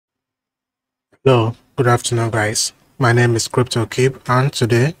Hello, good afternoon, guys. My name is Crypto Keep, and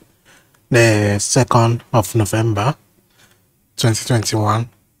today, the 2nd of November 2021,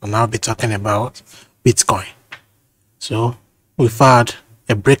 and I'll be talking about Bitcoin. So, we've had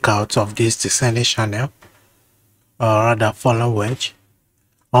a breakout of this descending channel, or rather, fallen wedge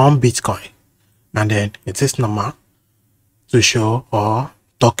on Bitcoin, and then it is normal to show or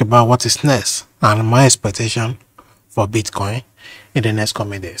talk about what is next and my expectation for Bitcoin in the next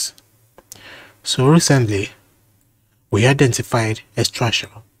coming days. So, recently, we identified a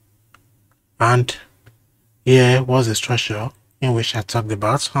structure, and here was a structure in which I talked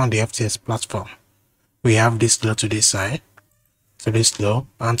about on the FTS platform. We have this low to this side, to this low,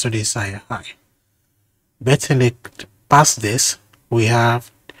 and to this high. But in the past this, we have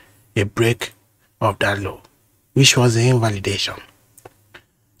a break of that low, which was the invalidation.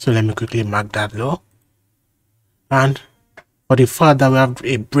 So let me quickly mark that low. And for the fact that we have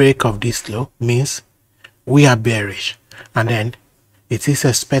a break of this low means we are bearish, and then it is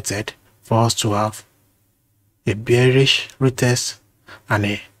expected for us to have a bearish retest and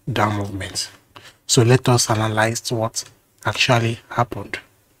a down movement. So let us analyze what actually happened.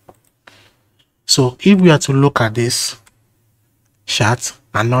 So if we are to look at this chart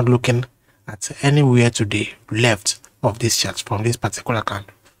and not looking at anywhere to the left of this chart from this particular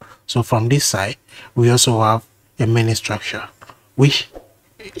candle, so from this side we also have a mini structure, which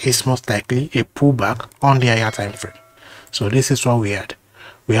is most likely a pullback on the higher time frame. So this is what we had.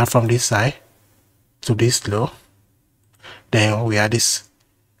 We have from this side to this low, then we had this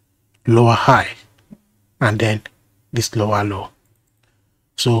lower high, and then this lower low.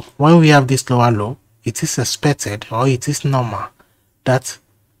 So when we have this lower low, it is expected, or it is normal, that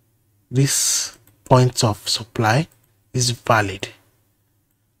this point of supply is valid.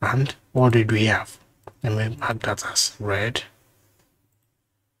 And what did we have? Let me mark that as red.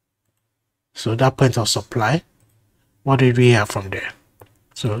 So that point of supply, what did we have from there?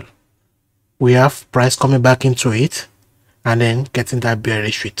 So we have price coming back into it and then getting that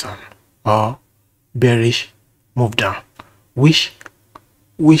bearish return or bearish move down, which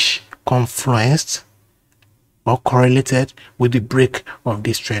confluenced or correlated with the break of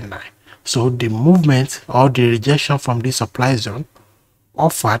this trend line. So the movement or the rejection from the supply zone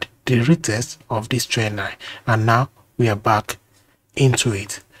offered the retest of this trend line, and now we are back into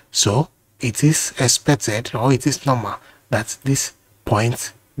it. So it is expected, or it is normal, that this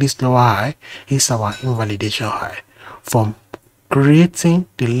point, this lower high, is our invalidation high from creating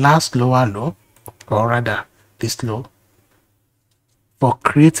the last lower low, or rather this low, for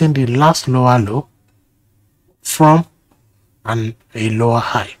creating the last lower low from a lower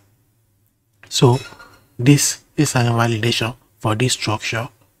high. So this is an invalidation for this structure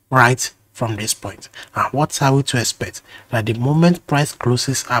right from this point. And what are we to expect? That the moment price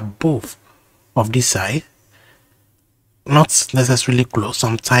closes above of this side, not necessarily close,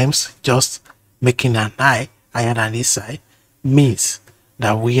 sometimes just making an high higher than this side, means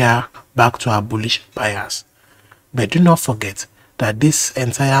that we are back to our bullish bias. But do not forget that this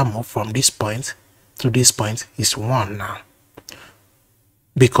entire move from this point to this point is one now,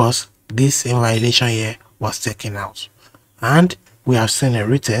 because this invalidation here was taken out, and we have seen a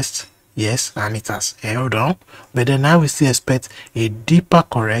retest, yes, and it has held on, but then now we still expect a deeper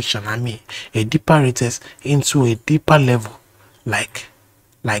correction, a deeper retest into a deeper level like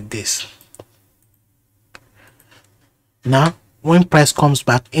this. Now when price comes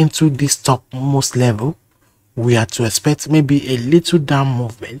back into this topmost level, we are to expect maybe a little down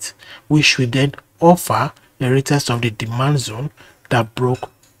movement, which will then offer a retest of the demand zone that broke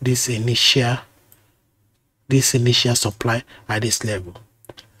this initial supply at this level.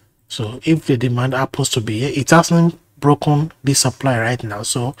 So if the demand happens to be here, it hasn't broken this supply right now,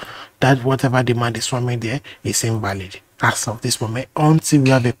 so that whatever demand is forming there is invalid as of this moment until we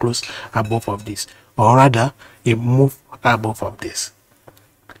have a close above of this, or rather a move above of this.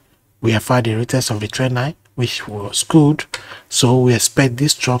 We have had a retest of the trend line, which was good, so we expect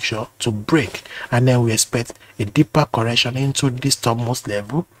this structure to break, and then we expect a deeper correction into this topmost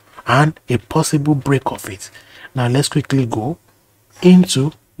level and a possible break of it. Now let's quickly go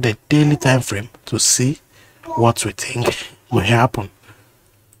into the daily time frame to see what we think will happen.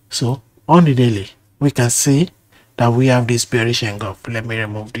 So on the daily, we can see that we have this bearish engulf. Let me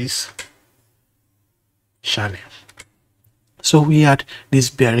remove this channel. So we had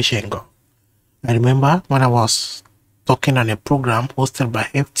this bearish engulf. I remember when I was talking on a program hosted by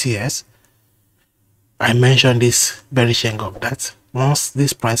FTS, I mentioned this bearish engulf, that once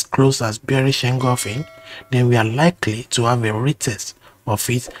this price closes as bearish engulfing, then we are likely to have a retest of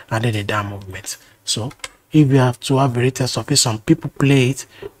it and then a down movement. So if we have to have a retest of it, some people play it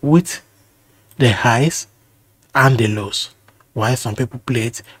with the highs and the lows, while some people play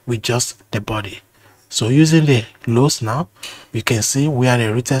it with just the body. So using the lows now, you can see we are the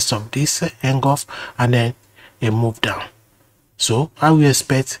retest of this engulf and then a move down. So I will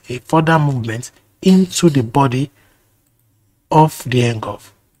expect a further movement into the body of the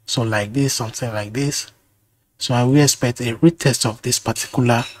engulf. So like this, something like this. So I will expect a retest of this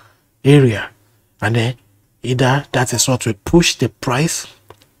particular area, and then either that is what will push the price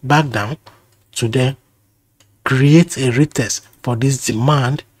back down to then create a retest for this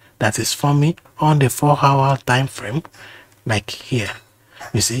demand that is forming on the 4-hour time frame, like here.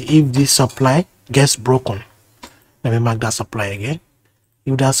 You see, if this supply gets broken, let me mark that supply again.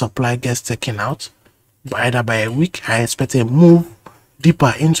 If that supply gets taken out either by a week, I expect a move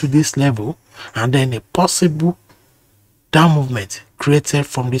deeper into this level and then a possible down movement created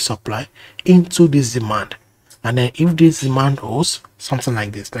from this supply into this demand. And then if this demand holds, something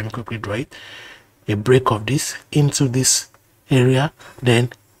like this, let me quickly draw it, a break of this into this area, then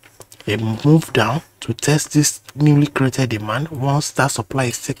a move down to test this newly created demand. Once that supply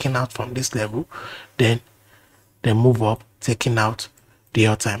is taken out from this level, then they move up, taking out the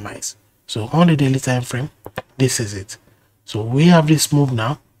all-time highs. So on the daily time frame, this is it. So we have this move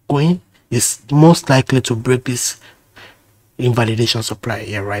now going, is most likely to break this invalidation supply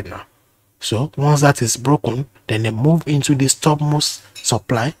here right now. So once that is broken, then they move into this topmost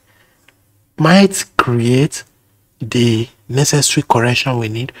supply, might create the necessary correction we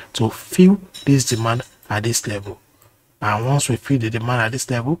need to fill this demand at this level. And once we fill the demand at this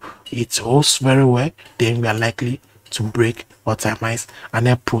level, it holds very well, then we are likely to break all-time highs and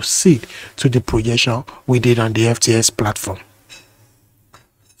then proceed to the projection we did on the FTS platform.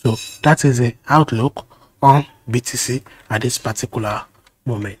 So that is the outlook on BTC at this particular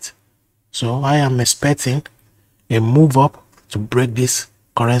moment. So I am expecting a move up to break this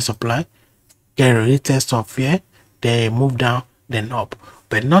current supply, get a retest of here, then a move down, then up.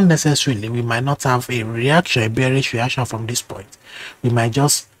 But not necessarily, we might not have a reaction, a bearish reaction from this point. We might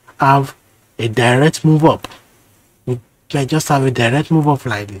just have a direct move up. We might just have a direct move up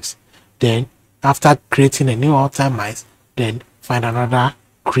like this. Then after creating a new all-time highs, then find another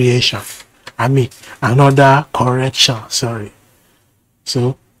creation. Another correction, sorry.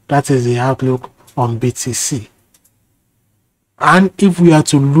 So that is the outlook on BTC. And if we are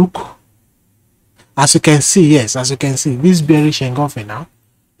to look, as you can see, yes, as you can see, this bearish engulfing now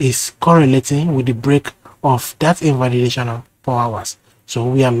is correlating with the break of that invalidation of 4 hours. So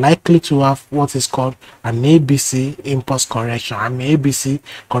we are likely to have what is called an ABC impulse correction, ABC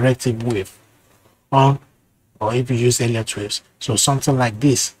corrective wave on, or if you use Elliott waves. So something like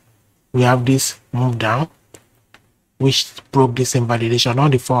this. We have this move down, which broke this invalidation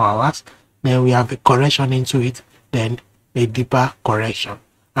on the 4 hours. Then we have a correction into it, then a deeper correction.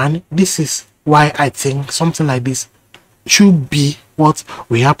 And this is why I think something like this should be what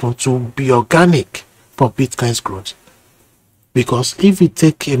will happen to be organic for Bitcoin's growth. Because if we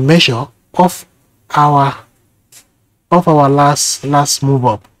take a measure of our last move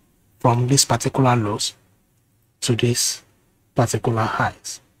up from this particular lows to this particular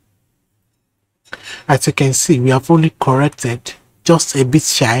highs, as you can see, we have only corrected just a bit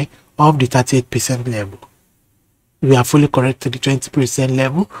shy of the 38% level. We have fully corrected the 20%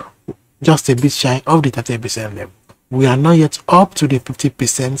 level, just a bit shy of the 38% level. We are not yet up to the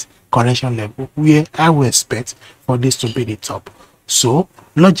 50% correction level, where I will expect for this to be the top. So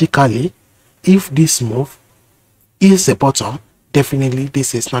logically, if this move is the bottom, definitely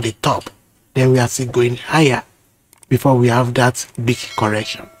this is not the top. Then we are still going higher before we have that big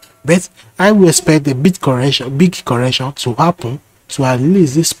correction. But I will expect the big correction to happen to at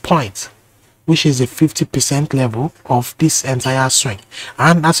least this point, which is the 50% level of this entire swing.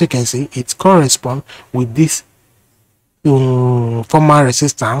 And as you can see, it corresponds with this former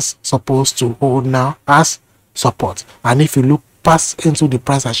resistance supposed to hold now as support. And if you look past into the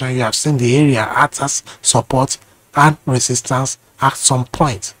price action, you have seen the area act as support and resistance at some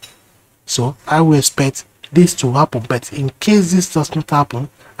point. So I will expect this to happen, but in case this does not happen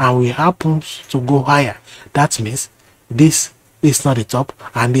and we happen to go higher, that means this is not the top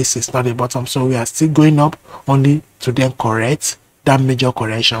and this is not the bottom. So we are still going up, only to then correct that major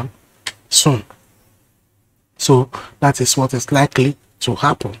correction soon. So that is what is likely to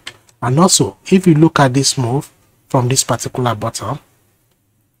happen. And also, if you look at this move from this particular bottom,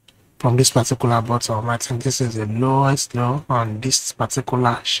 I think this is the lowest low on this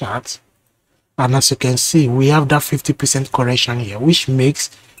particular chart. And as you can see, we have that 50% correction here, which makes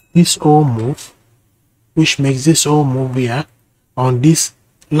this whole move, here on this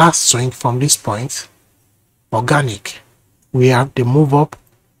last swing from this point organic. We have the move up,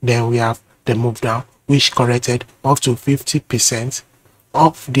 then we have then move down, which corrected up to 50%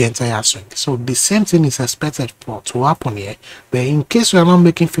 of the entire swing. So the same thing is expected to happen here, but in case we are not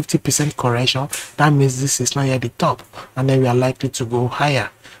making 50% correction, that means this is not yet the top, and then we are likely to go higher,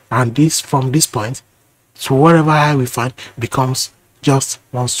 and this from this point to whatever high we find becomes just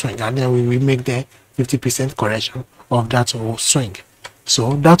one swing, and then we will make the 50% correction of that whole swing.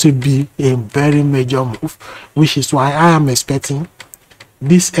 So that will be a very major move, which is why I am expecting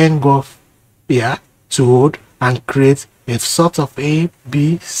this engulf here to hold and create a sort of A,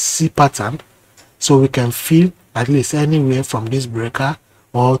 B, C pattern, so we can fill at least anywhere from this breaker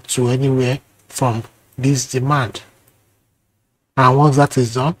or to anywhere from this demand. And once that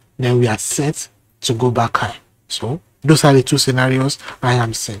is done, then we are set to go back high. So those are the two scenarios I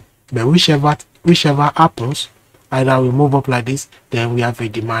am seeing. But whichever happens, either we move up like this, then we have a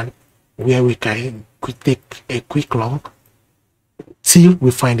demand where we can take a quick long till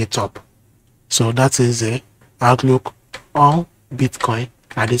we find the top. So that is the outlook on Bitcoin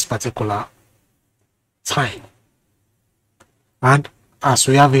at this particular time. And as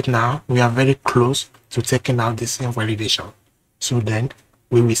we have it now, we are very close to taking out this invalidation. So then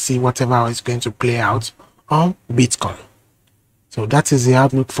we will see whatever is going to play out on Bitcoin. So that is the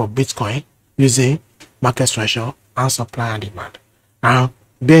outlook for Bitcoin using market structure and supply and demand. And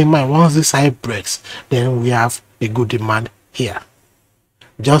bear in mind, once this high breaks, then we have a good demand here.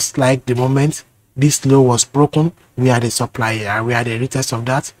 Just like the moment this low was broken, we had a supply here, we had a retest of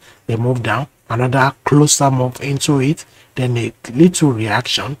that, they moved down, another closer move into it, then a little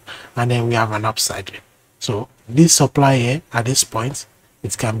reaction, and then we have an upside. So this supply here at this point,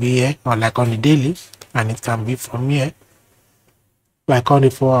 it can be here or like on the daily, and it can be from here like on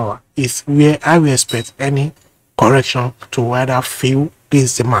the 4 hour. Is where I will expect any correction to either fill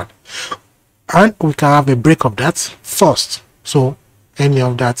this demand, and we can have a break of that first. So any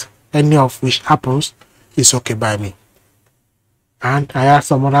of which happens is okay by me. And I had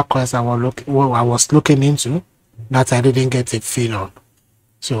some other coins I was looking into that I didn't get a feel on.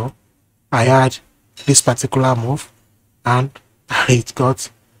 So I had this particular move, and it got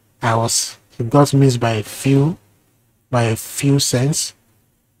missed by a few cents.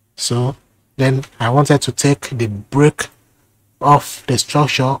 So then I wanted to take the break of the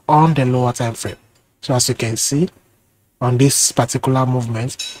structure on the lower time frame. So as you can see, on this particular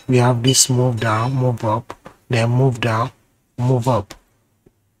movement, we have this move down, move up, then move down, move up.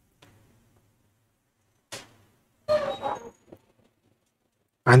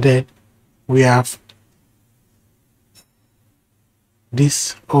 And then we have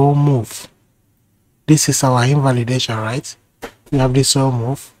this whole move. This is our invalidation, right? We have this whole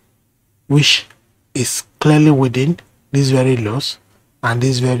move, which is clearly within these very lows and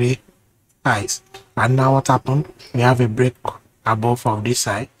these very highs. And now what happened? We have a break above of this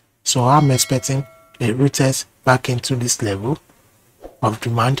side. So I'm expecting a retest back into this level of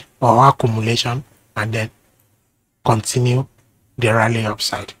demand or accumulation, and then continue the rally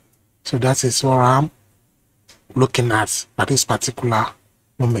upside. So that is what I'm looking at this particular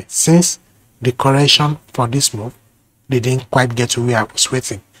moment, since the correction for this move didn't quite get to where I was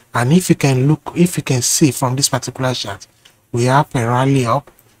waiting. And if you can see from this particular chart, we have a rally up,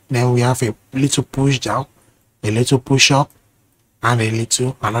 then we have a little push down, a little push up, and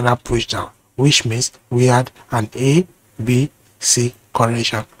another push down, which means we had an A, B, C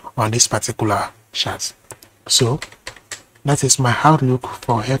correction on this particular chart. So that is my outlook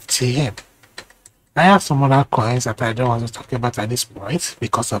for FTM. I have some other coins that I don't want to talk about at this point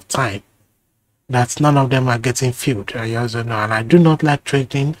because of time, that none of them are getting filled. I also know, and I do not like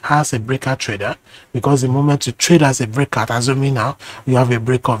trading as a breakout trader, because the moment you trade as a breakout, assuming now you have a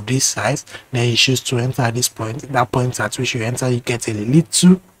break of this size, then you choose to enter at this point. That point at which you enter, you get a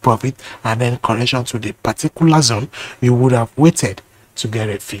little profit, and then correction to the particular zone you would have waited to get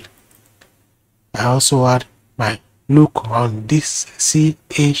a fill. I also had my look on this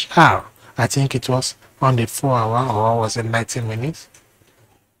CHR. I think it was on the 4 hour, or was it 90 minutes?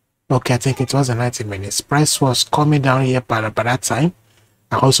 Okay, I think it was a 90 minutes. Price was coming down here by that time.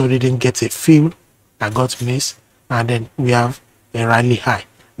 I also didn't get a fill. I got missed, and then we have a rally high.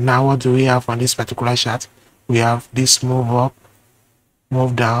 Now what do we have on this particular chart? We have this move up,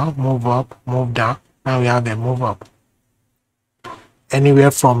 move down, move up, move down, and we have a move up.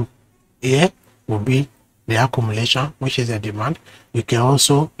 Anywhere from here will be the accumulation, which is a demand. You can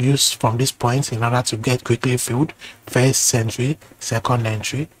also use from this point in order to get quickly filled. First entry, second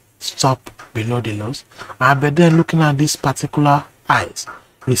entry, stop below the lows. But then looking at this particular highs,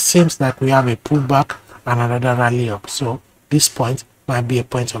 it seems like we have a pullback and another rally up. So this point might be a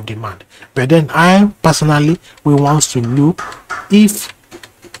point of demand. But then I personally, we want to look if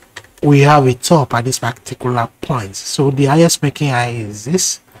we have a top at this particular point. So the highest making high is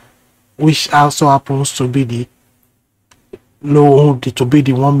this, which also happens to be the low, to be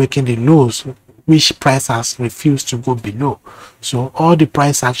the one making the lows, which price has refused to go below. So all the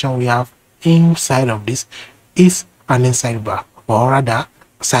price action we have inside of this is an inside bar, or rather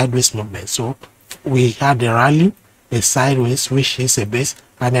sideways movement. So we had a rally, a sideways, which is a base,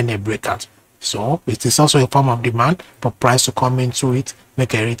 and then a breakout. So it is also a form of demand for price to come into it,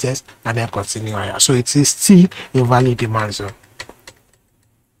 make a retest, and then continue higher. So it is still a valid demand zone.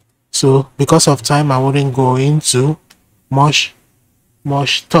 So because of time, I wouldn't go into much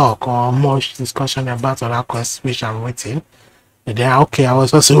talk or much discussion about other questions which I'm waiting. And then okay, I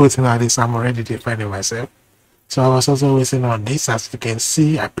was also waiting on this. I'm already defining myself. So I was also waiting on this. As you can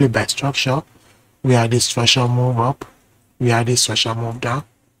see, I play by structure. We had this structure move up, we had this structure move down,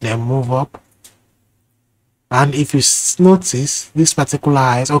 then move up. And if you notice this particular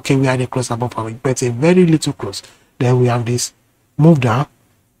highs, okay, we had a close above our, but a very little close. Then we have this move down,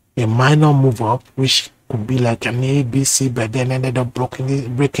 a minor move up, which could be like an A, B, C, but then ended up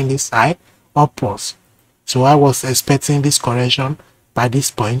breaking this high upwards. So I was expecting this correction by this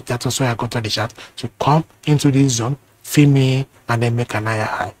point. That's also why I got on the chart to come into this zone, fill me, and then make an higher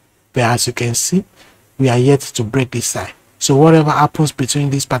high. But as you can see, we are yet to break this high. So whatever happens between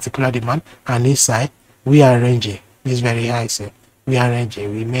this particular demand and this side, we are ranging. This very high, say we are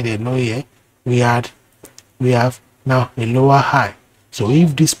ranging. We made a low here. We have now a lower high. So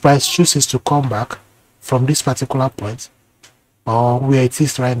if this price chooses to come back from this particular point, or where it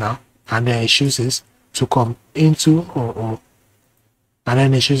is right now, and then it chooses to come into and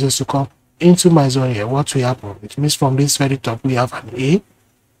then it chooses to come into my zone here, what will happen? It means from this very top we have an A,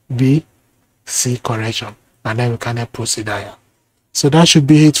 B, C correction, and then we can proceed higher. So that should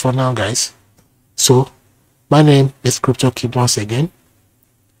be it for now, guys. So my name is Crypto Keep once again,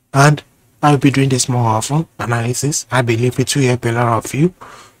 and I'll be doing this more often analysis. I believe it will help a lot of you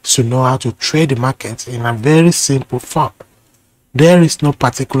to know how to trade the market in a very simple form. There is no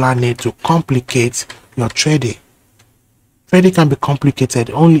particular need to complicate your trading. Trading can be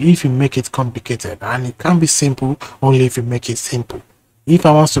complicated only if you make it complicated, and it can be simple only if you make it simple. If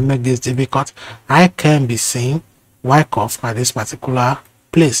I want to make this difficult, I can be saying whack off at this particular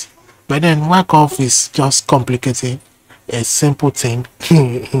place, but then whack off is just complicating a simple thing.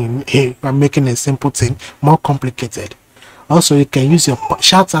 I'm making a simple thing more complicated. Also, you can use your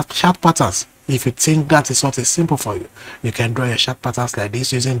chart patterns. If you think that is what is simple for you, you can draw your chart patterns like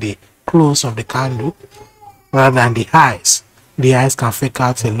this using the close of the candle rather than the highs. The highs can fake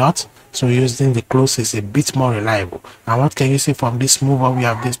out a lot, so using the close is a bit more reliable. And what can you see from this move up? We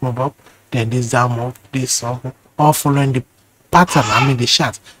have this move up, then this down move, this up, all following the pattern. I mean the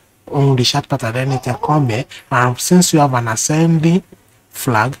chart. On the chart pattern, then it can come here. And since you have an ascending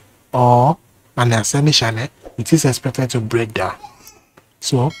flag or an ascending channel, it is expected to break down.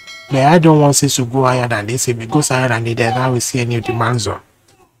 So, but I don't want it to go higher than this. If it goes higher than it, then I will see a new demand zone.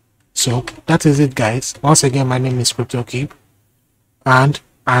 So that is it, guys. Once again, my name is Crypto Keep, and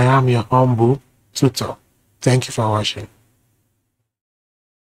I am your humble tutor. Thank you for watching.